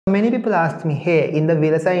Many people ask me, hey, in the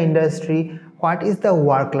VLSI industry, what is the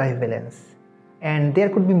work-life balance? And there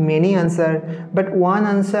could be many answers, but one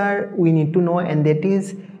answer we need to know, and that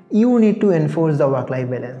is you need to enforce the work-life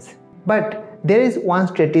balance. But there is one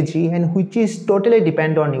strategy and which is totally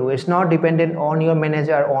dependent on you. It's not dependent on your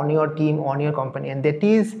manager, on your team, on your company, and that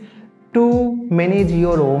is to manage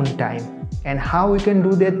your own time. And how we can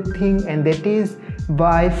do that thing, and that is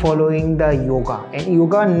by following the yoga. And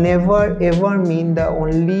yoga never ever mean the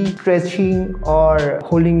only stretching or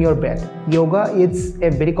holding your breath. Yoga is a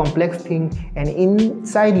very complex thing, and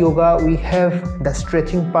inside yoga we have the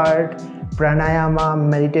stretching part, pranayama,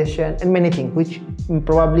 meditation, and many things which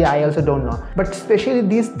probably I also don't know. But especially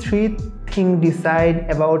these three things decide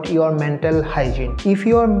about your mental hygiene. If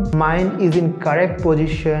your mind is in correct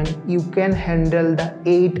position, you can handle the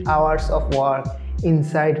 8 hours of work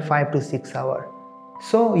inside 5 to 6 hours.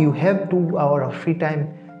 So you have 2 hours of free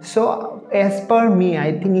time. So as per me,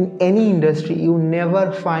 I think in any industry you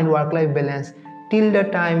never find work-life balance till the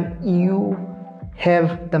time you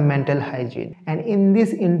have the mental hygiene. And in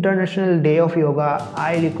this International Day of Yoga,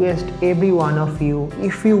 I request every one of you,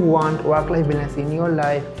 if you want work-life balance in your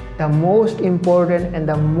life, the most important and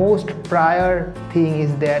the most prior thing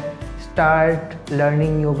is that start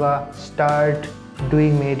learning yoga, start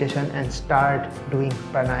doing meditation, and start doing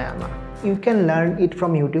pranayama. You can learn it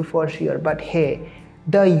from YouTube for sure, but hey,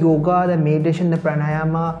 the yoga, the meditation, the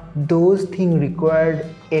pranayama, those things required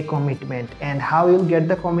a commitment. And how you'll get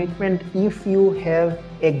the commitment? If you have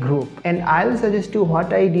a group. And I'll suggest you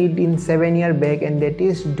what I did in 7 years back, and that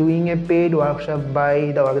is doing a paid workshop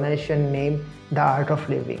by the organization named The Art of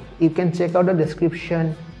Living. You can check out the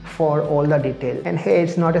description for all the details. And hey,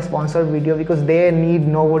 it's not a sponsored video because they need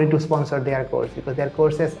nobody to sponsor their course, because their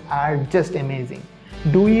courses are just amazing.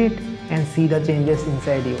 Do it and see the changes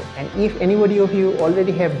inside you. And if anybody of you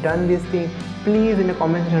already have done this thing, please in the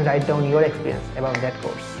comment section write down your experience about that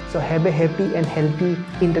course. So have a happy and healthy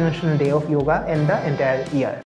International Day of Yoga and the entire year.